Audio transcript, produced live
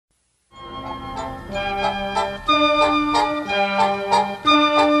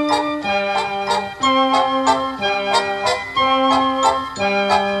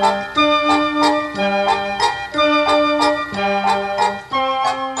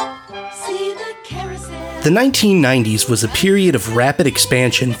The 1990s was a period of rapid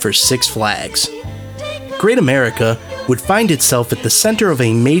expansion for Six Flags. Great America would find itself at the center of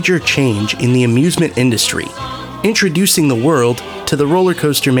a major change in the amusement industry, introducing the world to the roller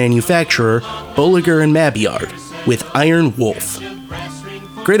coaster manufacturer Bolliger & Mabillard with Iron Wolf.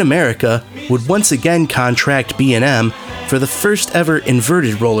 Great America would once again contract B&M for the first ever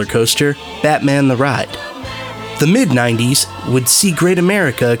inverted roller coaster, Batman the Ride. The mid-90s would see Great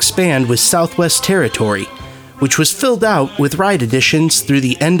America expand with Southwest Territory, which was filled out with ride additions through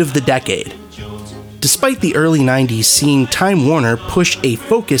the end of the decade. Despite the early 90s seeing Time Warner push a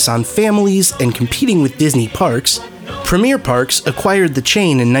focus on families and competing with Disney parks, Premier Parks acquired the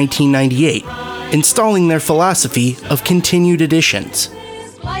chain in 1998, installing their philosophy of continued additions.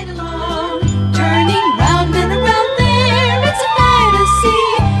 Slide along, turning round and around there, it's a fantasy,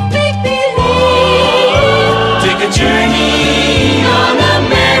 make believe. Take a journey on a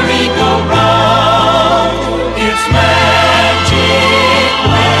merry-go-round. It's magic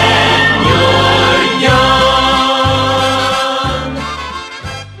when you're young.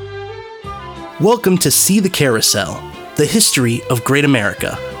 Welcome to See the Carousel, the history of Great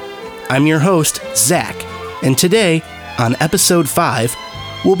America. I'm your host, Zach, and today, on episode 5,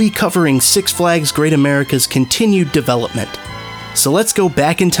 we'll be covering Six Flags Great America's continued development. So let's go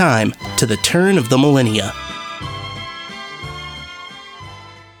back in time to the turn of the millennia.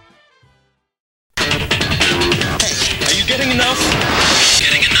 Are you getting enough?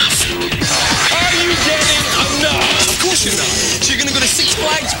 Getting enough. Are you getting enough? Of course you're not. So you're gonna go to Six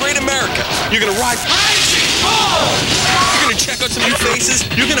Flags Great America. You're gonna ride You're gonna check out some new faces.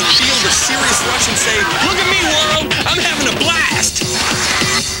 You're gonna feel the serious rush and say, look at me, world, I'm having a blast.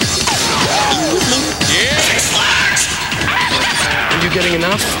 Are you with me? Yeah. Six Flags. Are you getting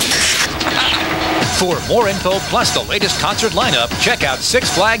enough? For more info plus the latest concert lineup, check out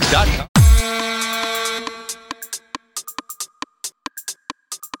sixflags.com.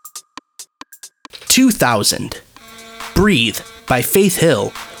 2000. Breathe by Faith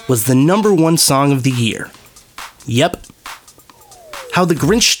Hill was the #1 song of the year. Yep. How the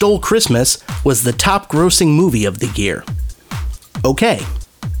Grinch Stole Christmas was the top grossing movie of the year. Okay.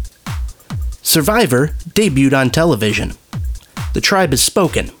 Survivor debuted on television. The Tribe Has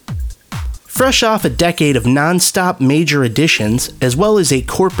Spoken. Fresh off a decade of non-stop major additions as well as a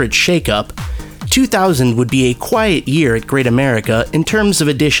corporate shakeup, 2000 would be a quiet year at Great America in terms of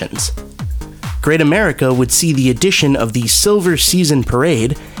additions. Great America would see the addition of the Silver Season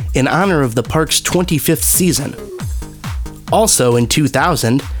Parade in honor of the park's 25th season. Also in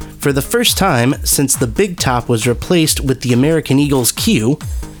 2000, for the first time since the Big Top was replaced with the American Eagle's queue,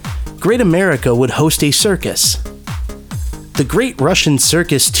 Great America would host a circus. The Great Russian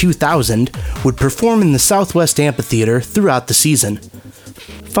Circus 2000 would perform in the Southwest Amphitheater throughout the season.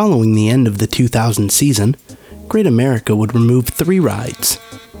 Following the end of the 2000 season, Great America would remove 3 rides: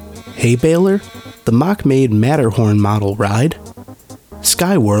 Hay Baler, the mock-made Matterhorn model ride;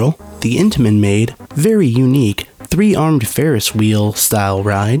 Skywhirl, the Intamin-made, very unique 3-armed Ferris wheel style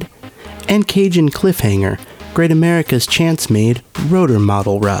ride; and Cajun Cliffhanger, Great America's chance-made rotor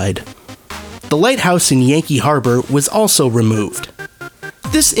model ride. The lighthouse in Yankee Harbor was also removed.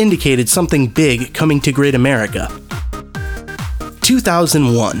 This indicated something big coming to Great America.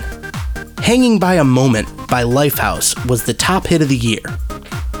 2001. Hanging by a Moment by Lifehouse was the top hit of the year.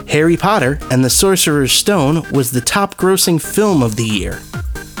 Harry Potter and the Sorcerer's Stone was the top grossing film of the year.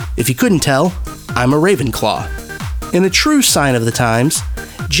 If you couldn't tell, I'm a Ravenclaw. In a true sign of the times,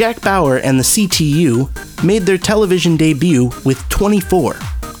 Jack Bauer and the CTU made their television debut with 24.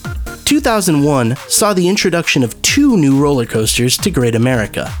 2001 saw the introduction of 2 new roller coasters to Great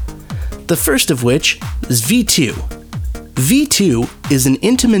America. The first of which is V2. V2 is an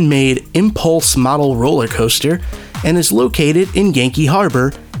Intamin-made Impulse model roller coaster and is located in Yankee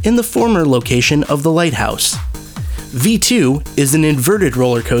Harbor in the former location of the lighthouse. V2 is an inverted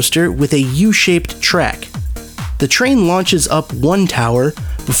roller coaster with a U-shaped track. The train launches up one tower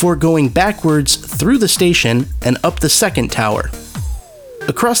before going backwards through the station and up the second tower.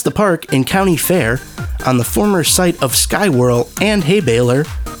 Across the park in County Fair, on the former site of Skywhirl and Hay Baler,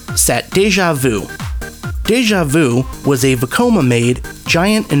 sat Deja Vu. Deja Vu was a Vekoma-made,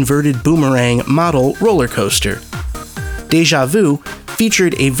 giant inverted boomerang model roller coaster. Deja Vu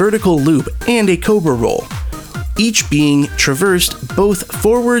featured a vertical loop and a cobra roll, each being traversed both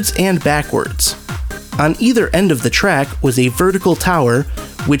forwards and backwards. On either end of the track was a vertical tower,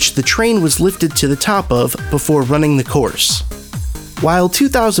 which the train was lifted to the top of before running the course. While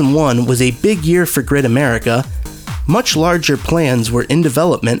 2001 was a big year for Great America, much larger plans were in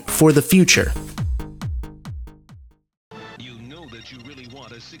development for the future. You know that you really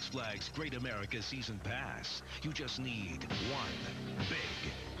want a Six Flags Great America Season Pass, you just need one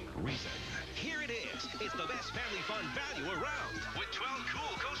big reason. Here it is. It's the best family fun value around. With 12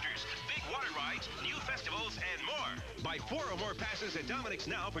 cool coasters, big water rides, new festivals, and more. Buy 4 or more passes at Dominic's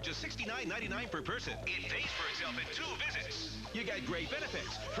now for just $69.99 per person. It pays for itself in 2 visits. You get great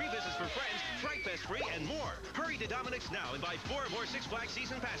benefits, free visits for friends, Fright Fest free, and more. Hurry to Dominic's now and buy 4 or more Six Flags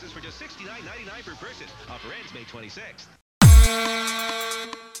season passes for just $69.99 per person. Offer ends May 26th.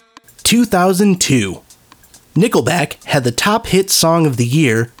 2002. Nickelback had the top hit song of the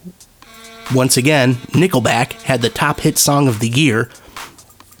year. Once again, Nickelback had the top hit song of the year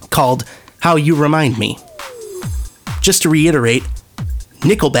called How You Remind Me. Just to reiterate,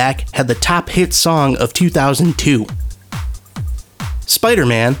 Nickelback had the top hit song of 2002.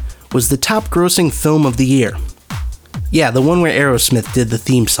 Spider-Man was the top grossing film of the year. Yeah, the one where Aerosmith did the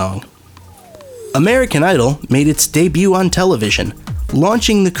theme song. American Idol made its debut on television,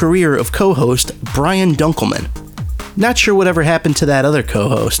 launching the career of co-host Brian Dunkelman. Not sure whatever happened to that other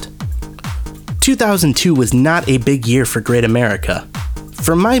co-host. 2002 was not a big year for Great America.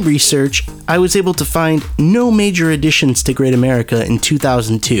 From my research, I was able to find no major additions to Great America in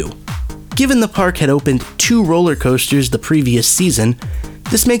 2002. Given the park had opened 2 roller coasters the previous season,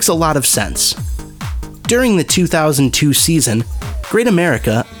 this makes a lot of sense. During the 2002 season, Great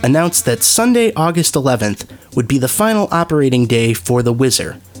America announced that Sunday, August 11th would be the final operating day for the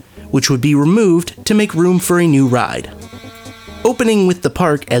Whizzer, which would be removed to make room for a new ride. Opening with the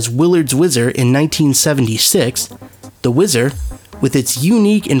park as Willard's Whizzer in 1976, the Whizzer, with its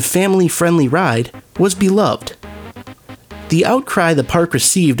unique and family-friendly ride, was beloved. The outcry the park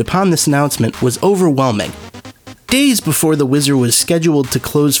received upon this announcement was overwhelming. Days before the Whizzer was scheduled to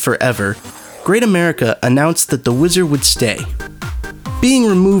close forever, Great America announced that the Whizzer would stay. Being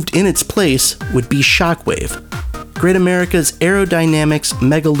removed in its place would be Shockwave, Great America's aerodynamics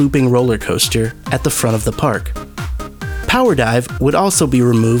mega looping roller coaster at the front of the park. Power Dive would also be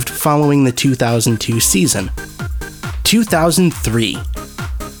removed following the 2002 season. 2003.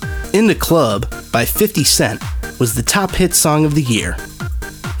 In the Club by 50 Cent was the top hit song of the year.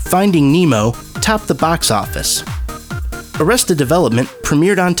 Finding Nemo topped the box office. Arrested Development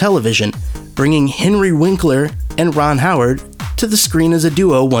premiered on television, bringing Henry Winkler and Ron Howard to the screen as a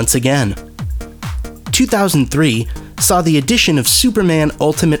duo once again. 2003 saw the addition of Superman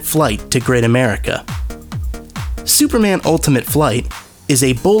Ultimate Flight to Great America. Superman Ultimate Flight is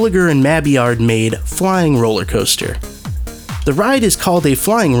a Bolliger and Mabillard-made flying roller coaster. The ride is called a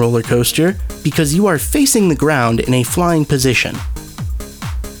flying roller coaster because you are facing the ground in a flying position.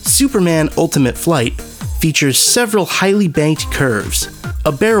 Superman Ultimate Flight features several highly banked curves,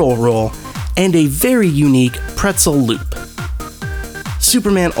 a barrel roll, and a very unique pretzel loop.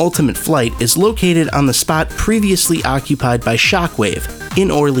 Superman Ultimate Flight is located on the spot previously occupied by Shockwave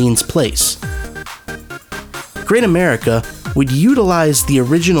in Orleans Place. Great America would utilize the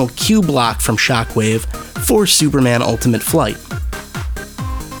original Q block from Shockwave for Superman Ultimate Flight.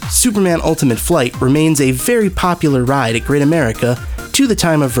 Superman Ultimate Flight remains a very popular ride at Great America to the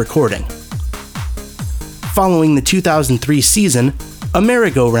time of recording. Following the 2003 season, a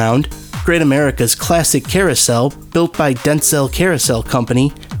merry-go-round, Great America's classic carousel built by Denzel Carousel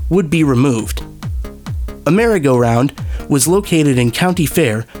Company, would be removed. A merry-go-round was located in County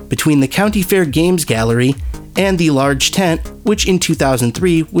Fair between the County Fair Games Gallery and the large tent, which in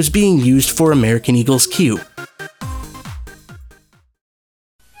 2003 was being used for American Eagle's Q.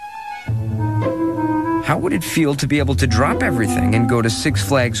 How would it feel to be able to drop everything and go to Six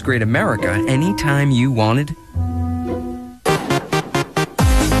Flags Great America anytime you wanted?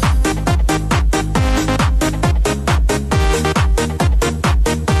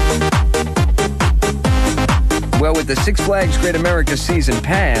 Well, with the Six Flags Great America Season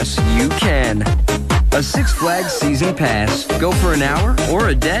Pass, you can. A Six Flags Season Pass. Go for an hour or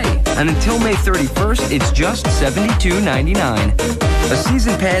a day. And until May 31st, it's just $72.99. A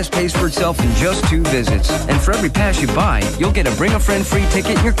Season Pass pays for itself in just 2 visits. And for every pass you buy, you'll get a Bring a Friend free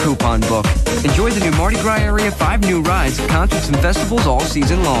ticket in your coupon book. Enjoy the new Mardi Gras area, 5 new rides, concerts, and festivals all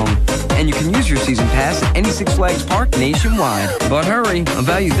season long. And you can use your Season Pass at any Six Flags park nationwide. But hurry, a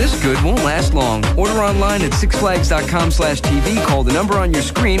value this good won't last long. Order online at sixflags.com/TV, call the number on your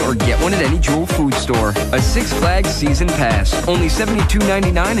screen, or get one at any Jewel food store. A Six Flags Season Pass. Only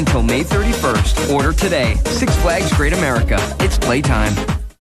 $72.99 until May 31st. Order today. Six Flags Great America. It's playtime.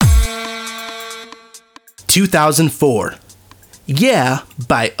 2004. Yeah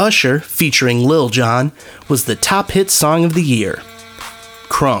by Usher featuring Lil Jon was the top hit song of the year.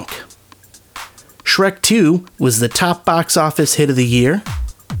 Crunk. Shrek 2 was the top box office hit of the year.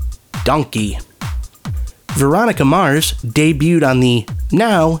 Donkey. Veronica Mars debuted on the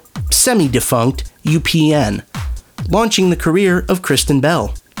now semi-defunct UPN, launching the career of Kristen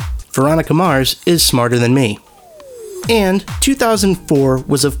Bell. Veronica Mars is smarter than me. And 2004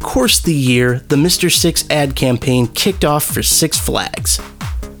 was of course the year the Mr. Six ad campaign kicked off for Six Flags.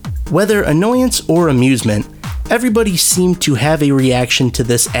 Whether annoyance or amusement, everybody seemed to have a reaction to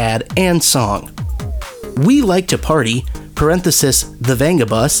this ad and song. We Like to Party, parenthesis, The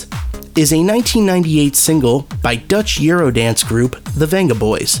Vangabus, is a 1998 single by Dutch Eurodance group The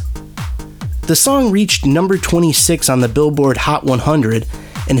Vengaboys. The song reached number 26 on the Billboard Hot 100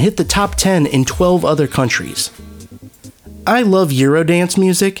 and hit the top 10 in 12 other countries. I love Eurodance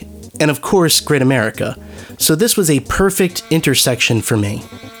music, and of course Great America, so this was a perfect intersection for me.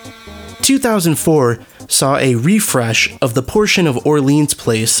 2004 saw a refresh of the portion of Orleans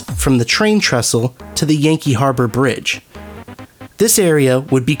Place from the train trestle to the Yankee Harbor Bridge. This area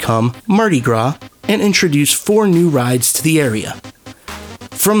would become Mardi Gras and introduce 4 new rides to the area.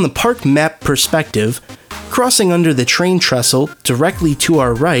 From the park map perspective, crossing under the train trestle directly to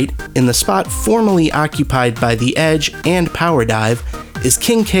our right in the spot formerly occupied by the Edge and Power Dive is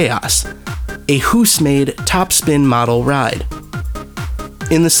King Chaos, a Hoos-made top-spin model ride.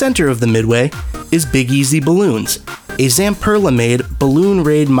 In the center of the Midway is Big Easy Balloons, a Zamperla-made balloon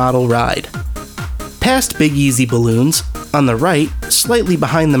raid model ride. Past Big Easy Balloons, on the right, slightly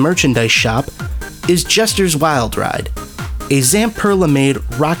behind the merchandise shop, is Jester's Wild Ride, a Zamperla-made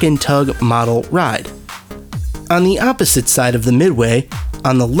Rockin' Tug model ride. On the opposite side of the Midway,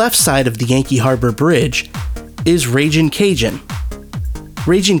 on the left side of the Yankee Harbor Bridge, is Ragin' Cajun.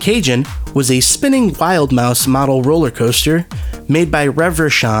 Ragin' Cajun was a spinning Wild Mouse model roller coaster made by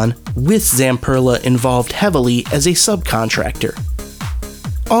Reverchon with Zamperla involved heavily as a subcontractor.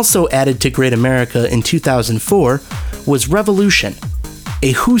 Also added to Great America in 2004 was Revolution,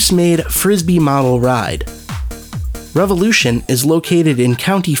 a Hoos-made Frisbee model ride. Revolution is located in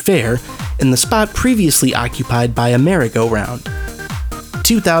County Fair in the spot previously occupied by a merry-go-round.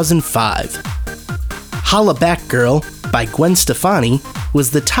 2005. Holla Back Girl by Gwen Stefani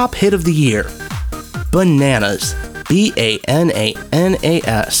was the top hit of the year. Bananas. B-A-N-A-N-A-S.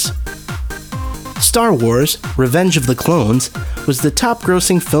 Star Wars: Revenge of the Clones was the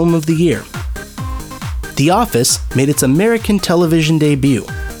top-grossing film of the year. The Office made its American television debut.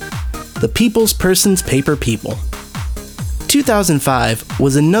 The People's Person's Paper People. 2005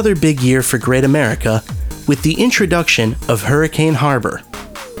 was another big year for Great America with the introduction of Hurricane Harbor.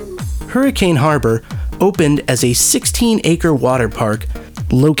 Hurricane Harbor opened as a 16-acre water park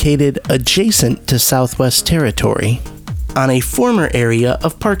located adjacent to Southwest Territory on a former area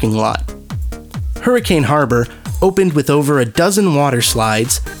of parking lot. Hurricane Harbor opened with over a dozen water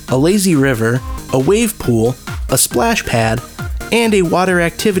slides, a lazy river, a wave pool, a splash pad, and a water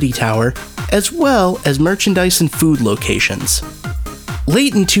activity tower, as well as merchandise and food locations.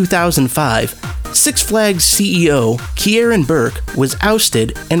 Late in 2005, Six Flags CEO Kieran Burke was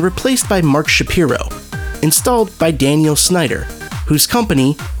ousted and replaced by Mark Shapiro, installed by Daniel Snyder, whose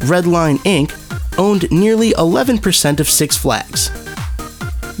company, Redline Inc., owned nearly 11% of Six Flags.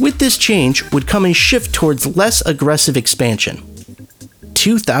 With this change would come a shift towards less aggressive expansion.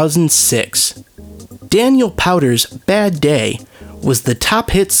 2006. Daniel Powter's Bad Day was the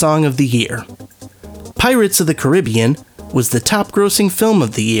top hit song of the year. Pirates of the Caribbean was the top grossing film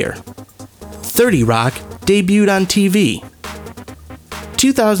of the year. 30 Rock debuted on TV.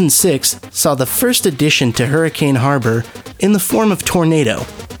 2006 saw the first addition to Hurricane Harbor in the form of Tornado,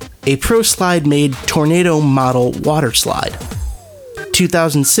 a ProSlide-made Tornado model water slide.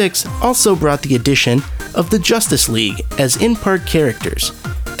 2006 also brought the addition of the Justice League as in-park characters,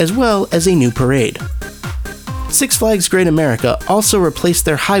 as well as a new parade. Six Flags Great America also replaced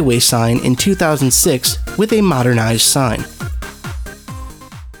their highway sign in 2006 with a modernized sign.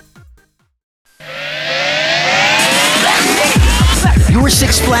 Your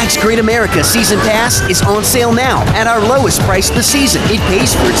Six Flags Great America Season Pass is on sale now at our lowest price of the season. It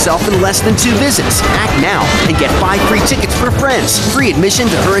pays for itself in less than 2 visits. Act now and get 5 free tickets for friends, free admission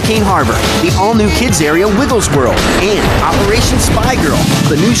to Hurricane Harbor, the all-new kids area Wiggles World, and Operation Spy Girl,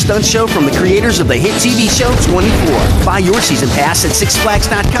 the new stunt show from the creators of the hit TV show 24. Buy your season pass at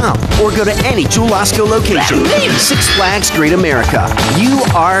SixFlags.com or go to any Jewel Osco location. Six Flags Great America. You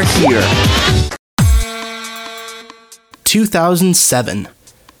are here. 2007.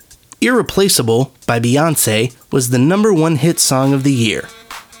 Irreplaceable by Beyoncé was the #1 hit song of the year.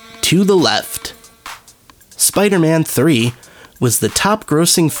 To the Left. Spider-Man 3 was the top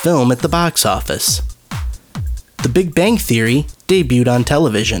grossing film at the box office. The Big Bang Theory debuted on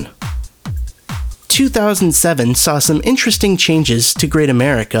television. 2007 saw some interesting changes to Great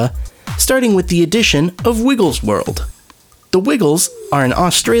America starting with the addition of Wiggles World. The Wiggles are an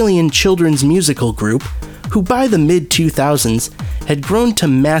Australian children's musical group who by the mid-2000s had grown to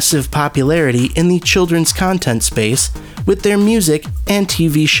massive popularity in the children's content space with their music and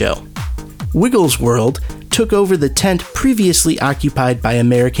TV show. Wiggles World took over the tent previously occupied by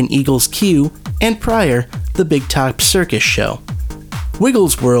American Eagle's Q and prior the Big Top Circus show.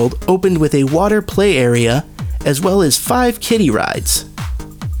 Wiggles World opened with a water play area as well as 5 kiddie rides.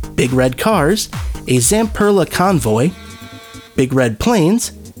 Big Red Cars, a Zamperla Convoy, Big Red Planes,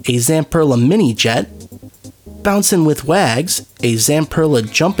 a Zamperla Mini Jet, Bouncin' with Wags, a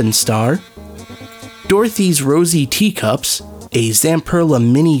Zamperla Jumpin' Star, Dorothy's Rosy Teacups, a Zamperla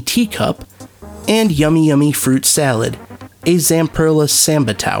Mini Teacup, and Yummy Yummy Fruit Salad, a Zamperla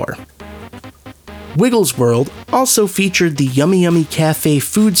Samba Tower. Wiggles World also featured the Yummy Yummy Cafe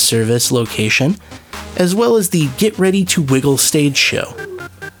food service location, as well as the Get Ready to Wiggle stage show.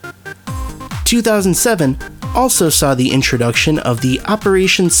 2007 also saw the introduction of the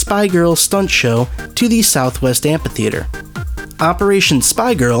Operation Spy Girl stunt show to the Southwest Amphitheater. Operation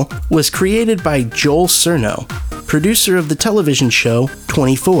Spy Girl was created by Joel Cerno, producer of the television show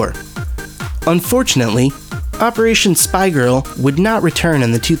 24. Unfortunately, Operation Spy Girl would not return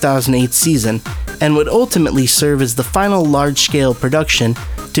in the 2008 season and would ultimately serve as the final large-scale production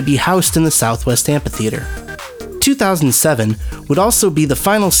to be housed in the Southwest Amphitheater. 2007 would also be the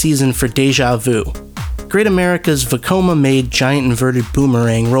final season for Deja Vu, Great America's Vekoma-made giant inverted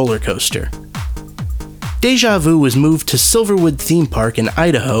boomerang roller coaster. Deja Vu was moved to Silverwood Theme Park in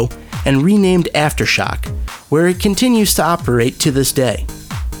Idaho and renamed Aftershock, where it continues to operate to this day.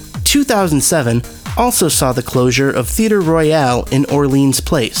 2007 also saw the closure of Theatre Royale in Orleans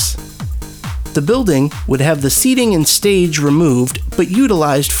Place. The building would have the seating and stage removed but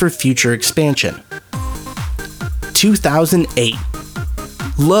utilized for future expansion. 2008.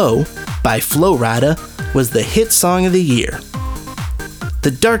 Low by Flo Rida was the hit song of the year.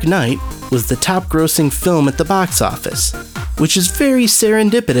 The Dark Knight was the top-grossing film at the box office, which is very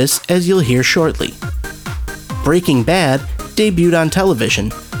serendipitous as you'll hear shortly. Breaking Bad debuted on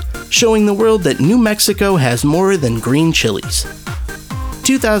television, showing the world that New Mexico has more than green chilies.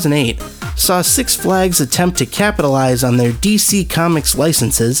 2008 saw Six Flags attempt to capitalize on their DC Comics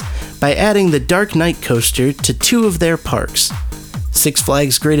licenses by adding the Dark Knight coaster to 2 of their parks, Six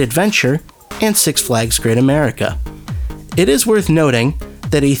Flags Great Adventure and Six Flags Great America. It is worth noting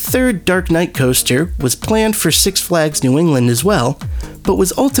that a 3rd Dark Knight coaster was planned for Six Flags New England as well, but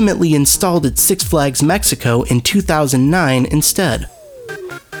was ultimately installed at Six Flags Mexico in 2009 instead.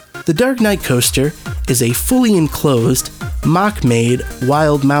 The Dark Knight coaster is a fully enclosed, mock-made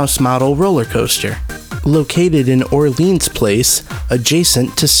Wild Mouse model roller coaster, located in Orleans Place,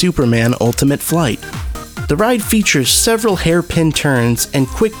 adjacent to Superman Ultimate Flight. The ride features several hairpin turns and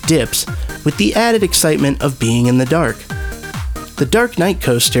quick dips with the added excitement of being in the dark. The Dark Knight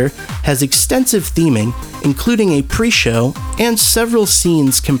coaster has extensive theming, including a pre-show and several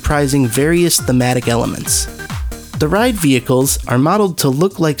scenes comprising various thematic elements. The ride vehicles are modeled to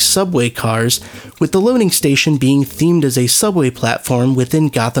look like subway cars, with the loading station being themed as a subway platform within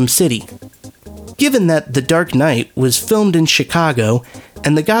Gotham City. Given that The Dark Knight was filmed in Chicago,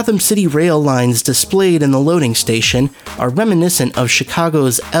 and the Gotham City rail lines displayed in the loading station are reminiscent of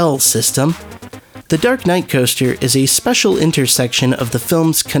Chicago's L system, the Dark Knight coaster is a special intersection of the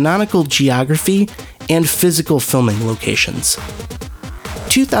film's canonical geography and physical filming locations.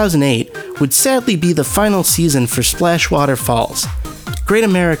 2008 would sadly be the final season for Splashwater Falls, Great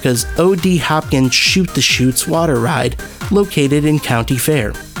America's O.D. Hopkins Shoot the Chutes water ride located in County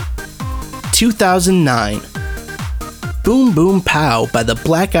Fair. 2009. Boom Boom Pow by the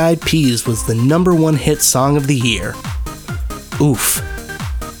Black Eyed Peas was the #1 hit song of the year. Oof.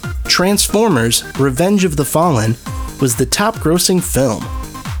 Transformers: Revenge of the Fallen was the top-grossing film.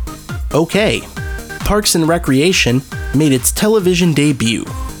 Okay, Parks and Recreation made its television debut,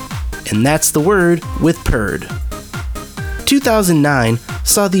 and that's the word with Purd. 2009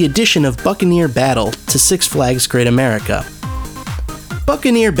 saw the addition of Buccaneer Battle to Six Flags Great America.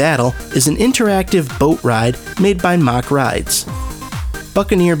 Buccaneer Battle is an interactive boat ride made by Mock Rides.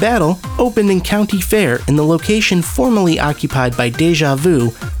 Buccaneer Battle opened in County Fair in the location formerly occupied by Deja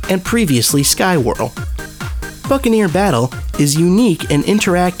Vu and previously Skywhirl. Buccaneer Battle is unique and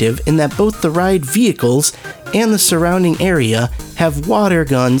interactive in that both the ride vehicles and the surrounding area have water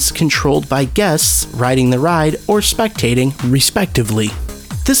guns controlled by guests riding the ride or spectating, respectively.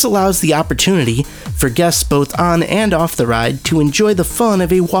 This allows the opportunity for guests both on and off the ride to enjoy the fun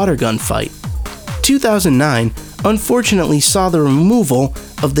of a water gun fight. 2009 unfortunately saw the removal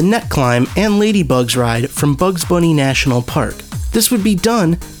of the Net Climb and Ladybugs ride from Bugs Bunny National Park. This would be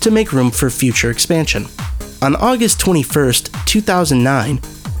done to make room for future expansion. On August 21st, 2009,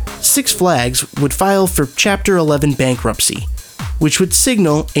 Six Flags would file for Chapter 11 bankruptcy, which would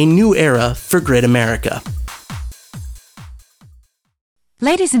signal a new era for Great America.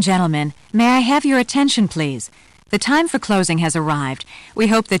 Ladies and gentlemen, may I have your attention, please? The time for closing has arrived. We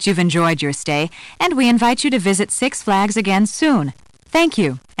hope that you've enjoyed your stay, and we invite you to visit Six Flags again soon. Thank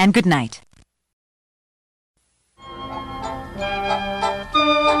you, and good night.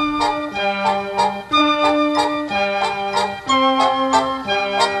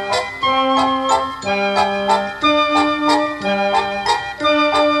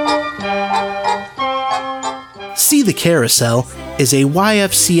 See the Carousel is a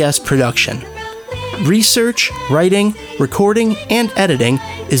YFCS production. Research, writing, recording, and editing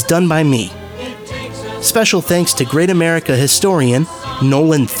is done by me. Special thanks to Great America historian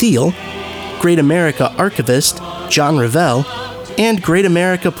Nolan Thiel, Great America archivist John Revelle, and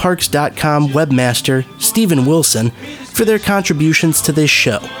GreatAmericaParks.com webmaster Stephen Wilson for their contributions to this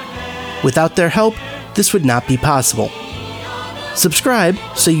show. Without their help, this would not be possible. Subscribe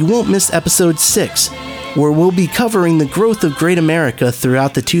so you won't miss episode 6, where we'll be covering the growth of Great America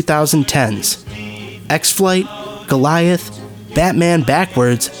throughout the 2010s. X-Flight, Goliath, Batman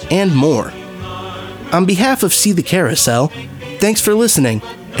Backwards, and more. On behalf of See the Carousel, thanks for listening,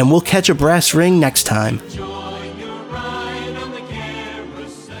 and we'll catch a brass ring next time.